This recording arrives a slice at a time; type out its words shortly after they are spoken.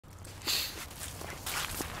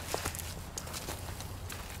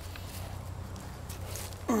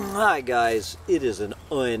Hi guys, it is an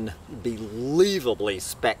unbelievably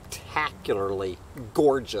spectacularly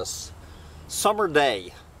gorgeous summer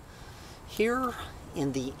day here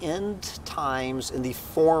in the end times in the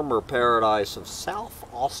former paradise of South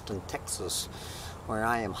Austin, Texas, where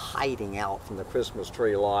I am hiding out from the Christmas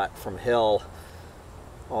tree lot from hell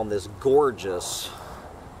on this gorgeous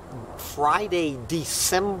Friday,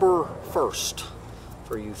 December 1st.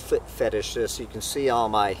 For you foot fetishists, you can see all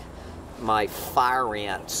my fire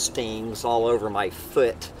ant stings all over my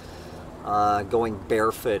foot, going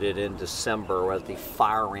barefooted in December as the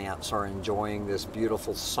fire ants are enjoying this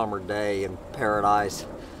beautiful summer day in paradise.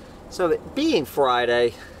 So it being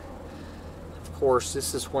Friday, of course,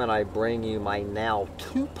 this is when I bring you my now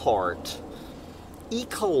two-part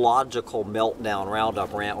Ecological Meltdown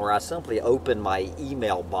Roundup rant, where I simply open my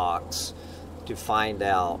email box to find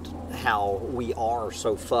out how we are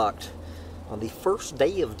so fucked on the first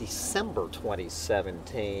day of December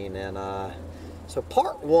 2017. And so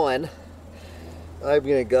part one, I'm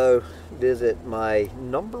gonna go visit my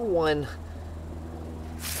 #1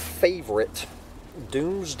 favorite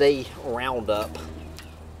doomsday roundup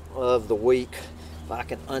of the week. If I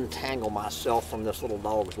can untangle myself from this little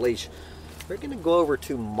dog's leash, we're gonna go over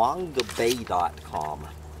to mangabay.com.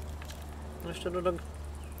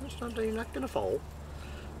 You're not gonna fall.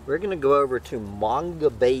 We're going to go over to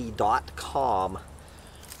mangabay.com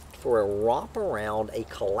for a romp around a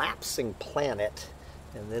collapsing planet,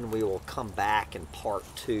 and then we will come back in part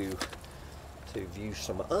 2 to view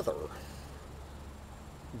some other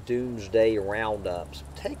doomsday roundups.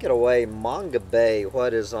 Take it away, Mangabay.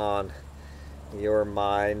 What is on your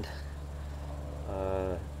mind?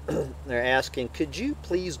 They're asking, could you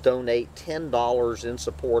please donate $10 in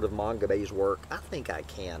support of Mangabay's work? I think I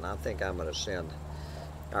can. I think I'm going to send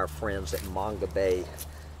our friends at Mangabay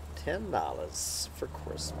 $10 for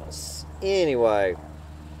Christmas. Anyway,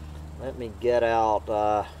 let me get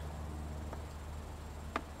out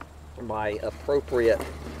my appropriate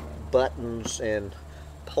buttons and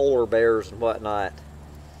polar bears and whatnot.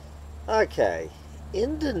 Okay,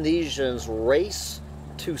 Indonesians race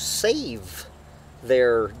to save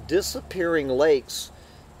their disappearing lakes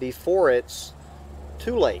before it's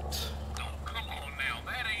too late. Oh, come on now,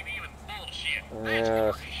 that ain't even bullshit. That's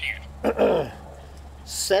bullshit.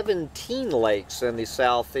 17 lakes in the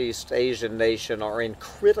Southeast Asian nation are in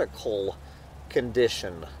critical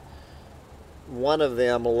condition. One of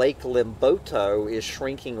them, Lake Limboto, is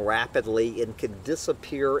shrinking rapidly and could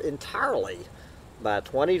disappear entirely by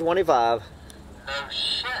 2025. No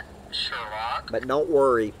shit, Sherlock. But don't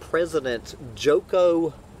worry, President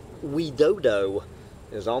Joko Widodo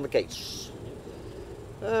is on the case.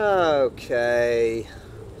 Okay.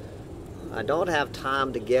 I don't have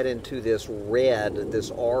time to get into this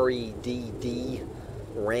this REDD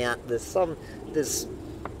rant. This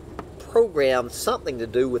program, something to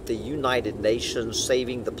do with the United Nations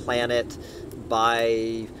saving the planet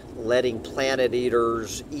by letting planet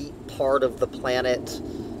eaters eat part of the planet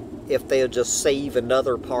if they'll just save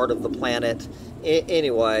another part of the planet.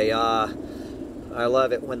 Anyway, I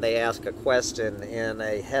love it when they ask a question in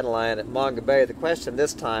a headline at Mangabay. The question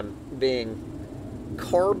this time being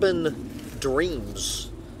carbon dreams.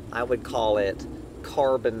 I would call it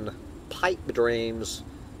carbon pipe dreams.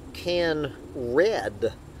 Can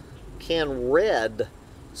red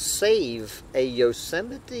save a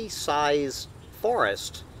Yosemite-sized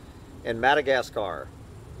forest in Madagascar?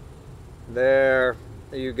 There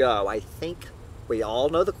you go. I think we all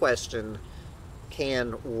know the question.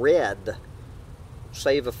 Can red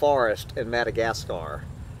save a forest in Madagascar?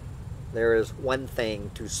 There is one thing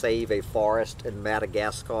to save a forest in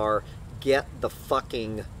Madagascar: get the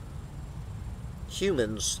fucking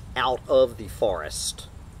humans out of the forest.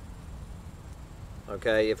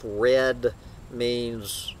 Okay, if red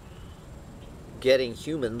means getting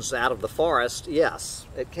humans out of the forest, yes,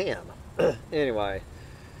 it can. Anyway,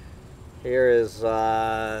 here is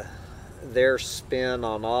their spin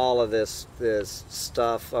on all of this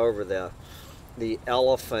stuff over the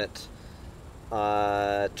elephant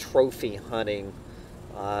trophy hunting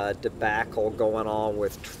debacle going on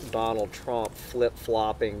with Donald Trump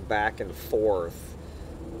flip-flopping back and forth.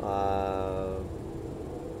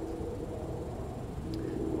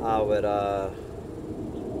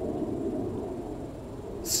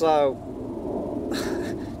 So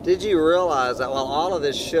did you realize that while all of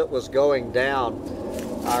this shit was going down,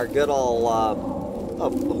 our good old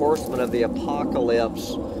horseman of the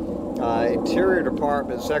apocalypse, Interior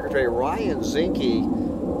Department Secretary Ryan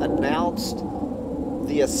Zinke, announced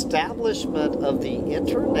the establishment of the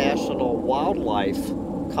International Wildlife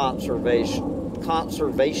Conservation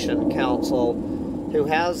Council who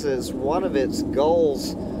has as one of its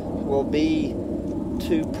goals will be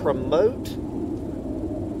to promote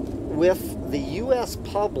with the U.S.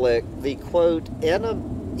 public the, quote,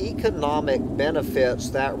 economic benefits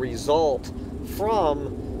that result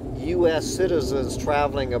from U.S. citizens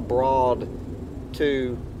traveling abroad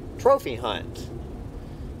to trophy hunt.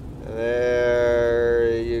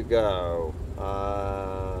 There you go.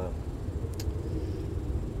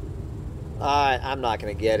 I'm not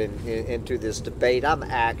going to get into this debate. I'm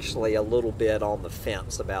actually a little bit on the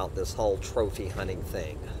fence about this whole trophy hunting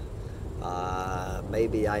thing.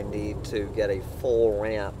 Maybe I need to get a full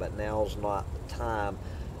rant, but now's not the time.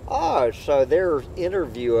 Oh, so their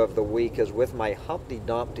interview of the week is with my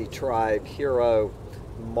Humptydumptytribe hero,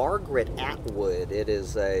 Margaret Atwood. It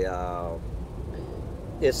is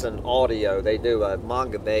it's an audio. They do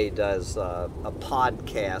Manga Bay does a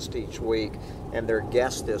podcast each week, and their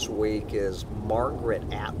guest this week is Margaret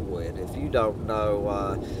Atwood. If you don't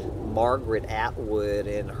know Margaret Atwood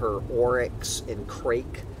in her Oryx and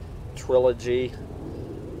Crake trilogy,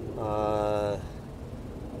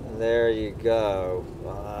 there you go.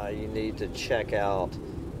 You need to check out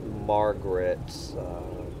Margaret's.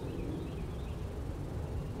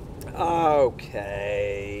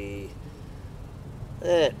 Okay.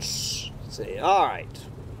 Let's see. All right.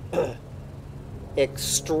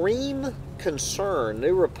 Extreme concern.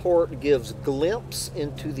 New report gives glimpse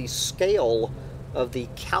into the scale of the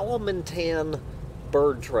Kalimantan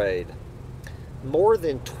bird trade. More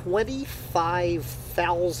than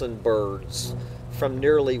 25,000 birds from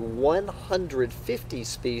nearly 150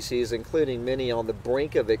 species, including many on the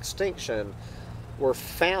brink of extinction, were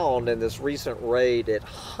found in this recent raid at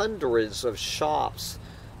hundreds of shops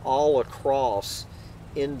all across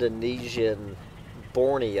Indonesian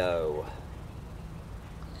Borneo.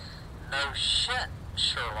 No shit,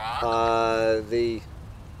 Sherlock.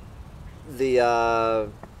 The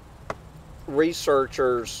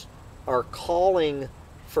researchers are calling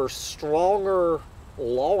for stronger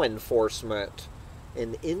law enforcement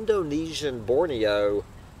in Indonesian Borneo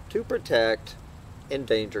to protect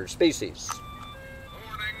endangered species.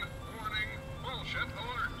 Warning, bullshit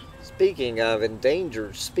alert. Speaking of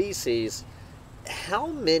endangered species, how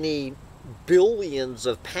many billions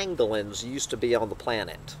of pangolins used to be on the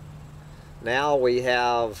planet? Now we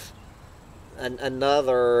have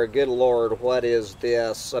another, good Lord, what is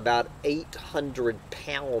this? About 800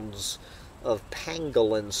 pounds of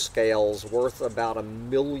pangolin scales worth about $1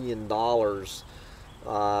 million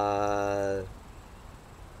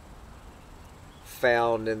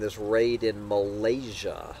found in this raid in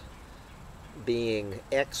Malaysia, being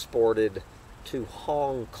exported to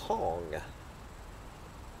Hong Kong.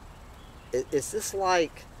 Is this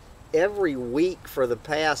like every week for the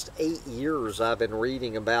past 8 years I've been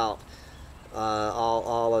reading about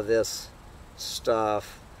all of this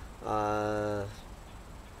stuff?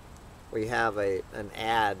 We have an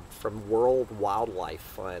ad from World Wildlife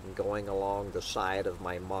Fund going along the side of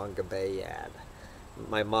my Manga Bay ad.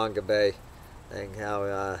 My Manga Bay thing,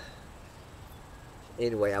 how,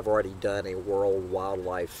 anyway, I've already done a World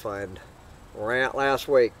Wildlife Fund rant last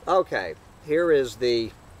week. Okay, here is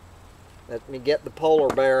the, let me get the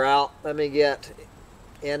polar bear out. Let me get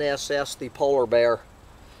NSS the polar bear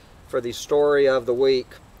for the story of the week.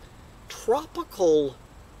 Tropical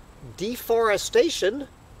deforestation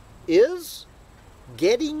is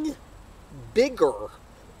getting bigger.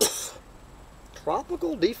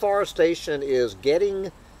 Tropical deforestation is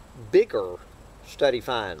getting bigger, study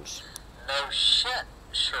finds. No shit,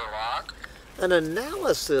 Sherlock. An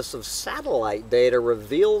analysis of satellite data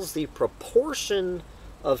reveals the proportion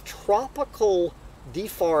of tropical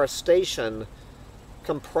deforestation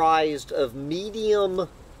comprised of medium,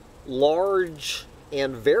 large,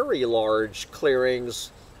 and very large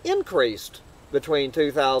clearings increased between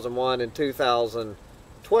 2001 and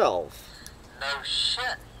 2012. No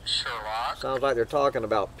shit, Sherlock. Sounds like they're talking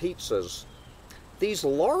about pizzas. These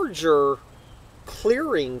larger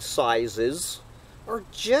clearing sizes are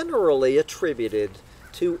generally attributed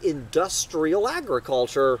to industrial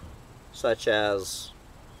agriculture, such as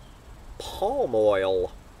palm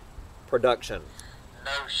oil production.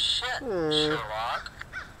 No shit, Sherlock.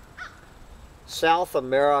 South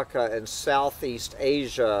America and Southeast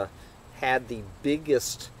Asia had the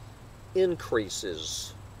biggest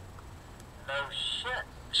increases. No shit,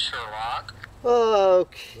 Sherlock.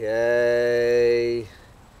 Okay.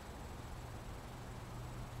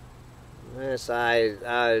 Yes, I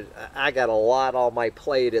got a lot on my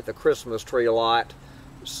plate at the Christmas tree lot.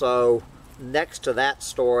 So next to that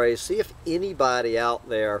story, see if anybody out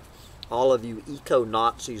there, all of you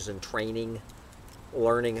eco-Nazis in training,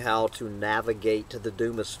 learning how to navigate to the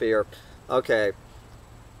Doomosphere. Okay,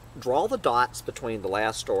 draw the dots between the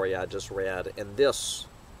last story I just read and this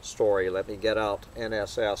story. Let me get out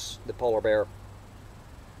NSS, the polar bear.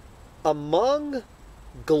 Among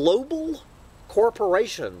global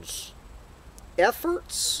corporations,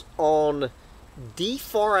 efforts on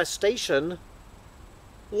deforestation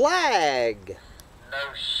lag. No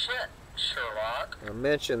shit, Sherlock. I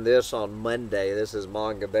mentioned this on Monday. This is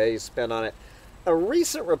Manga Bay's spin on it. A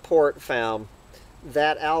recent report found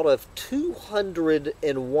that out of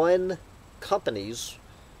 201 companies,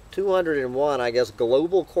 201, I guess,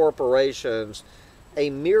 global corporations, a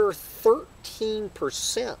mere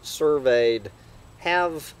 13% surveyed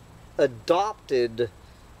have adopted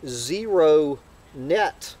zero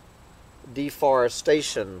net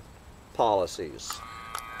deforestation policies.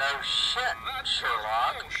 No shit,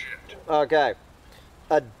 Sherlock. Okay.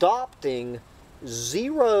 Adopting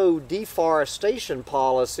zero deforestation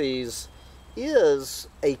policies is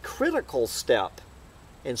a critical step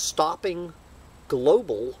in stopping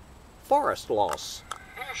global forest loss.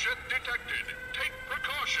 Bullshit detected. Take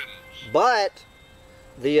precautions. But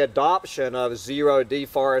the adoption of zero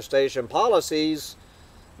deforestation policies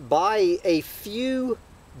by a few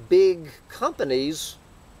big companies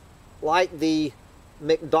like the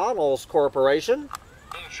McDonald's Corporation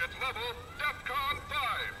Bullshit level DEFCON 5.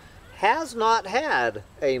 has not had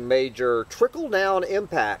a major trickle-down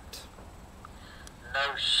impact.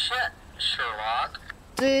 No shit, Sherlock.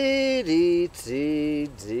 D.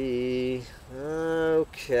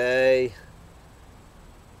 Okay.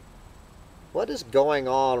 What is going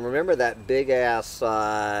on? Remember that big-ass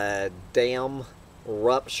dam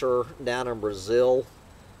rupture down in Brazil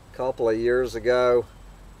a couple of years ago?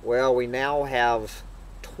 Well, we now have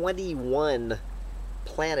 21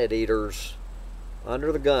 planet eaters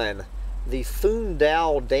under the gun. The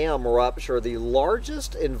Fundão Dam rupture, the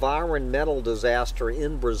largest environmental disaster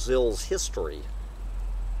in Brazil's history.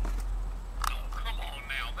 Oh, come on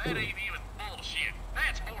now. That ain't even bullshit.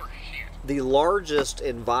 That's horseshit. The largest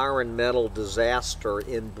environmental disaster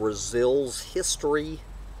in Brazil's history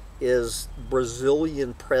is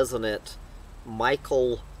Brazilian President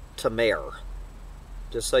Michael Temer.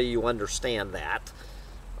 Just so you understand that.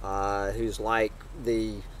 Who's like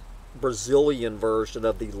the Brazilian version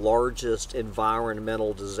of the largest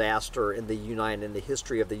environmental disaster in the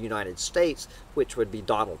history of the United States, which would be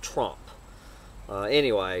Donald Trump.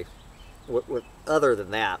 Anyway, other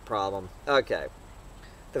than that problem, okay.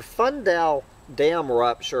 The Fundão Dam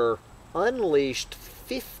rupture unleashed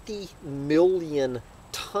 50 million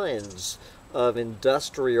tons of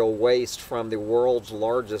industrial waste from the world's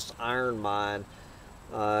largest iron mine,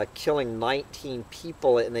 killing 19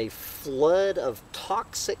 people in a flood of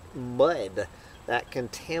toxic mud that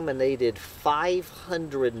contaminated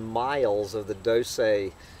 500 miles of the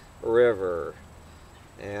Doce River.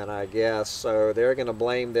 And I guess, so they're going to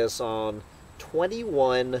blame this on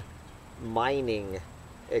 21 mining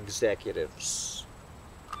executives.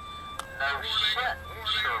 No shit,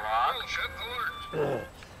 Sherlock. Bullshit alert.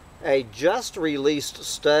 A just-released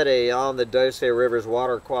study on the Doce River's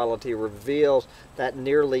water quality reveals that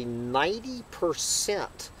nearly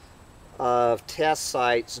 90% of test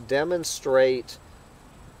sites demonstrate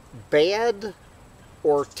bad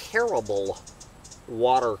or terrible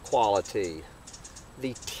water quality.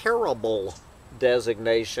 The terrible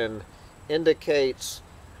designation indicates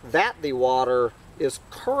that the water is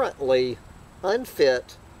currently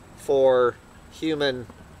unfit for human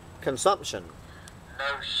consumption.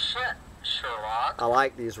 No shit, Sherlock. I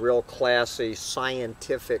like these real classy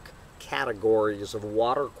scientific categories of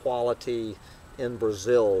water quality in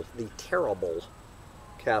Brazil. The terrible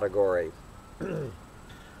category.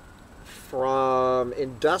 From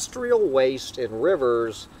industrial waste in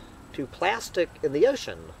rivers to plastic in the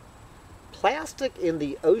ocean. Plastic in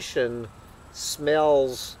the ocean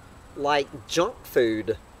smells like junk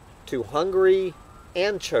food to hungry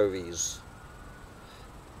anchovies.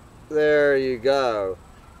 There you go.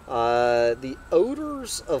 The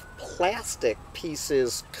odors of plastic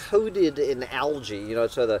pieces coated in algae, you know,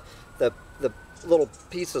 so the little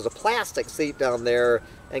pieces of plastic seep down there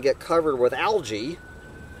and get covered with algae.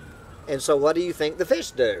 And so what do you think the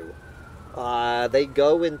fish do? They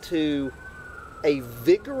go into a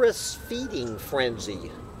vigorous feeding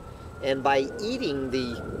frenzy. And by eating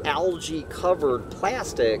the algae-covered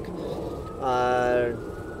plastic,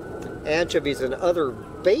 anchovies and other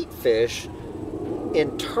bait fish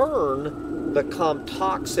in turn become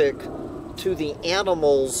toxic to the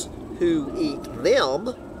animals who eat them,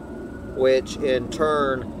 which in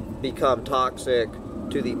turn become toxic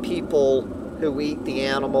to the people who eat the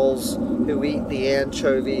animals, who eat the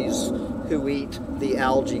anchovies, who eat the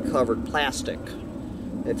algae-covered plastic.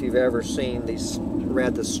 if you've ever seen these,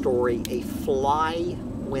 read the story, A Fly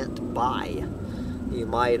Went By, you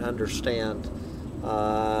might understand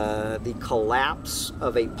the collapse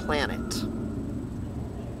of a planet.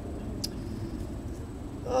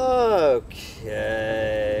 Okay,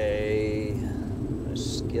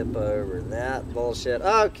 let's skip over that bullshit.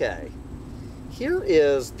 Okay, here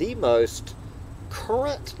is the most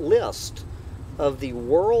current list of the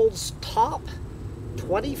world's top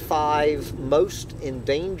 25 most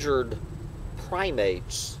endangered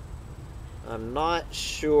primates. I'm not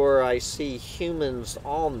sure I see humans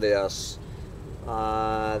on this.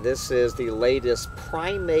 This is the latest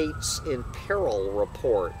Primates in Peril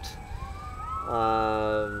report.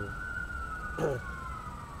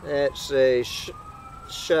 It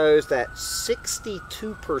shows that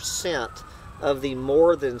 62% of the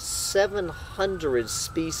more than 700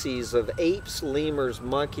 species of apes, lemurs,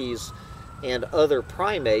 monkeys, and other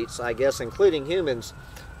primates, I guess including humans,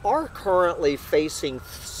 are currently facing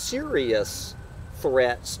serious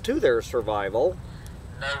threats to their survival.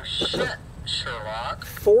 No shit, Sherlock.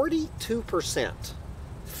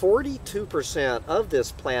 42% of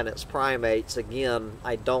this planet's primates, again,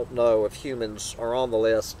 I don't know if humans are on the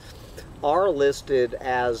list, are listed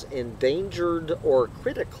as endangered or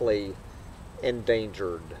critically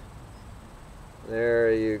endangered.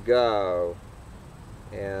 There you go.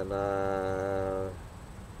 And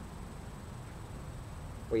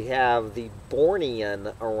we have the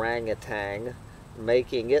Bornean orangutan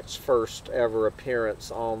making its first ever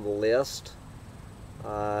appearance on the list.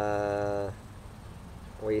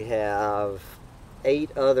 We have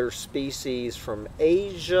 8 other species from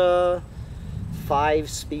Asia, 5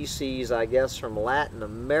 species, I guess, from Latin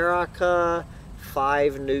America,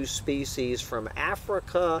 5 new species from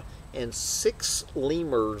Africa, and 6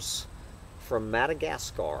 lemurs from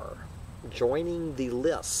Madagascar, joining the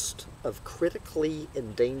list of critically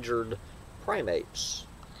endangered primates.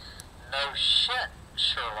 No shit,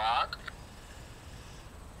 Sherlock.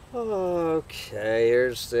 Okay,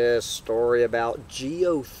 here's this story about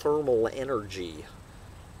geothermal energy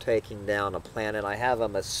taking down a planet. I have a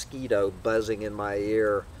mosquito buzzing in my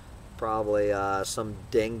ear, probably some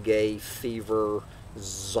dengue fever,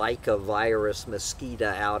 Zika virus mosquito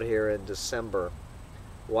out here in December.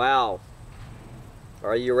 Wow.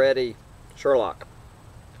 Are you ready, Sherlock?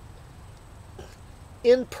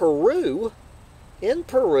 In Peru,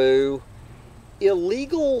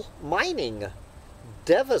 illegal mining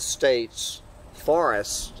devastates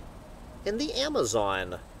forests in the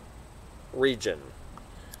Amazon region.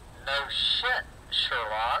 No shit,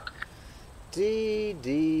 Sherlock.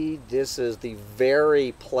 This is the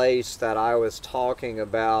very place that I was talking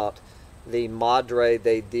about, the Madre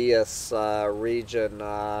de Dios region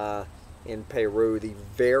in Peru, the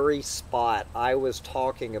very spot I was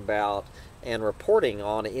talking about and reporting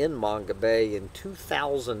on in Manga Bay in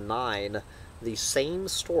 2009, the same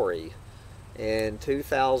story. In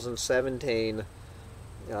 2017,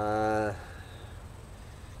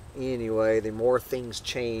 anyway, the more things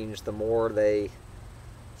change, the more they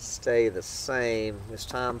stay the same. It's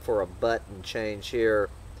time for a button change here.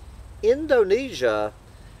 Indonesia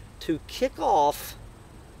to kick off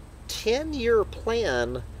 10-year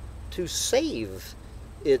plan to save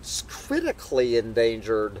its critically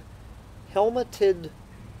endangered helmeted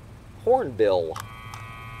hornbill.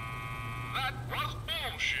 That was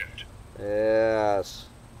bullshit. Yes.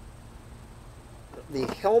 The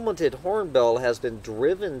helmeted hornbill has been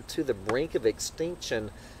driven to the brink of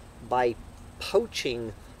extinction by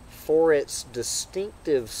poaching for its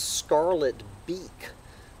distinctive scarlet beak,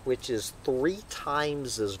 which is 3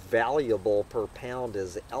 times as valuable per pound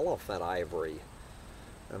as elephant ivory.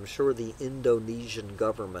 I'm sure the Indonesian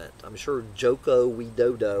government, I'm sure Joko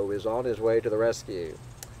Widodo is on his way to the rescue.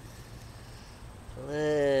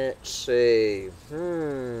 Let's see.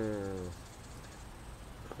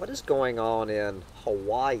 What is going on in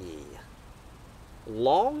Hawaii?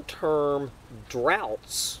 Long-term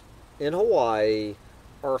droughts in Hawaii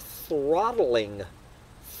are throttling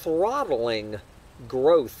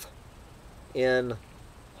growth in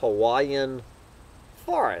Hawaiian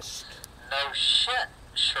forest. No shit,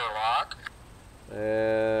 Sherlock.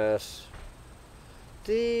 Yes.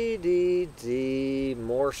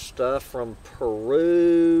 More stuff from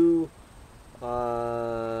Peru.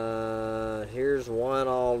 Here's one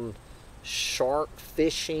on shark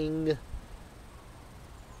fishing.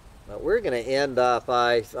 But we're going to end up,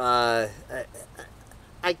 I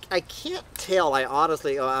can't tell. I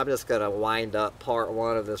honestly, I'm just going to wind up part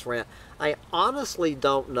 1 of this rant. I honestly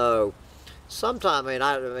don't know. Sometimes,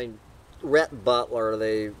 I mean, Rhett Butler,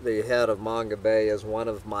 the head of Manga Bay, is one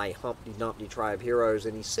of my Humptydumptytribe heroes,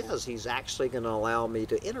 and he says he's actually going to allow me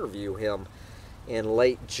to interview him in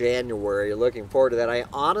late January. Looking forward to that. I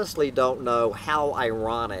honestly don't know how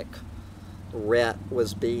ironic Rhett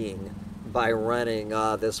was being by running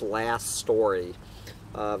this last story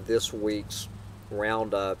of this week's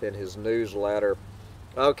roundup in his newsletter.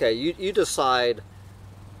 Okay, you decide,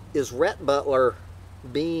 is Rhett Butler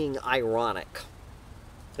being ironic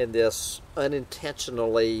in this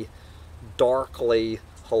unintentionally, darkly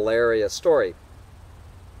hilarious story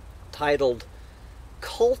titled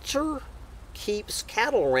 "Culture Keeps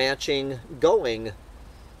Cattle Ranching Going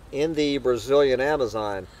in the Brazilian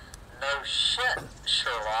Amazon"? No shit,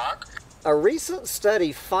 Sherlock. A recent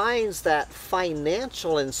study finds that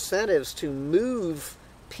financial incentives to move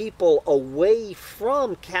people away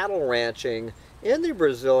from cattle ranching in the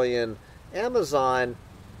Brazilian Amazon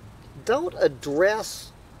don't address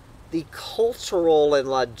the cultural and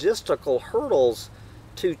logistical hurdles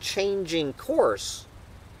to changing course,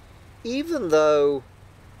 even though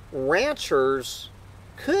ranchers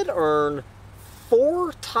could earn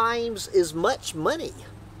 4 times as much money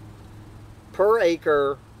per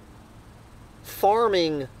acre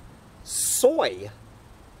farming soy,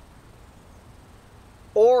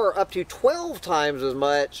 or up to 12 times as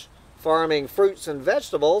much farming fruits and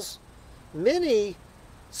vegetables. Many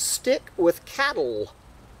stick with cattle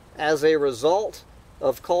as a result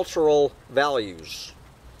of cultural values.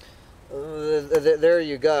 There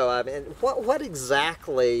you go. I mean, what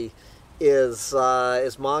exactly is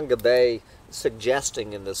Manga Bay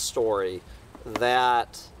suggesting in this story?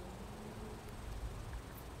 That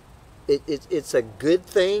it's a good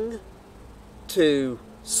thing to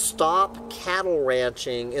stop cattle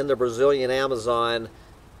ranching in the Brazilian Amazon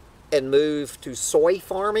and move to soy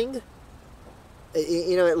farming?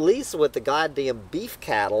 You know, at least with the goddamn beef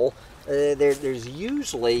cattle, there's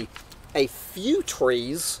usually a few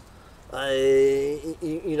trees,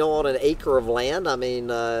 you know, on an acre of land. I mean,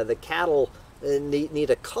 the cattle need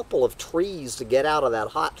a couple of trees to get out of that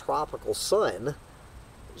hot tropical sun.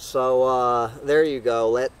 So there you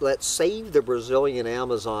go. Let's save the Brazilian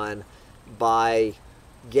Amazon by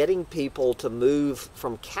getting people to move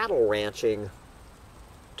from cattle ranching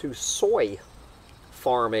to soy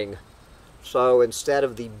farming. So instead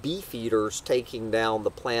of the beef eaters taking down the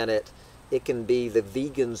planet, it can be the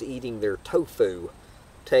vegans eating their tofu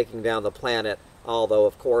taking down the planet. Although,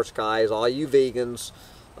 of course, guys, all you vegans,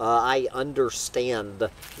 I understand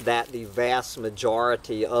that the vast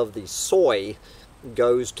majority of the soy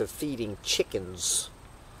goes to feeding chickens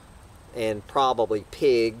and probably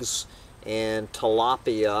pigs and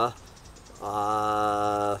tilapia,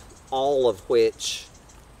 all of which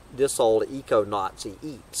this old eco-Nazi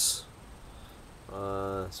eats.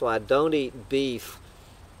 So I don't eat beef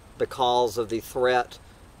because of the threat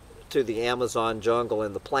to the Amazon jungle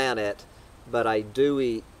and the planet, but I do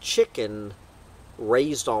eat chicken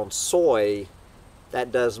raised on soy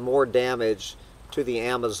that does more damage to the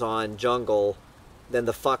Amazon jungle than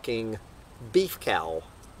the fucking beef cow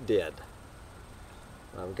did.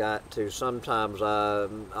 I've got to, sometimes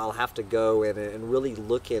I'll have to go in and really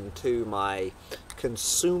look into my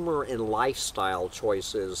consumer and lifestyle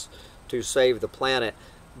choices to save the planet.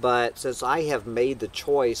 But since I have made the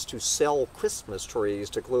choice to sell Christmas trees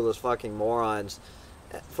to clueless fucking morons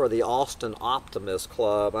for the Austin Optimists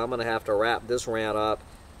Club, I'm going to have to wrap this rant up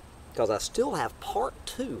because I still have part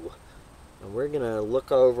 2. And we're going to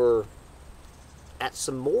look over at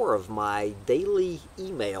some more of my daily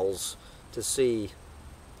emails to see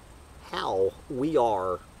how we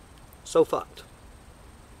are so fucked.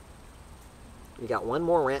 We got one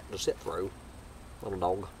more rant to sit through. Little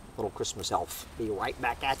dog, little Christmas elf. Be right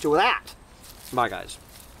back at you with that. Bye, guys.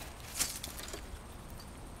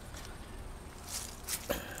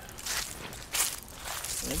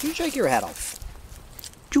 And you shake your hat off.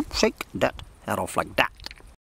 You shake that hat off like that.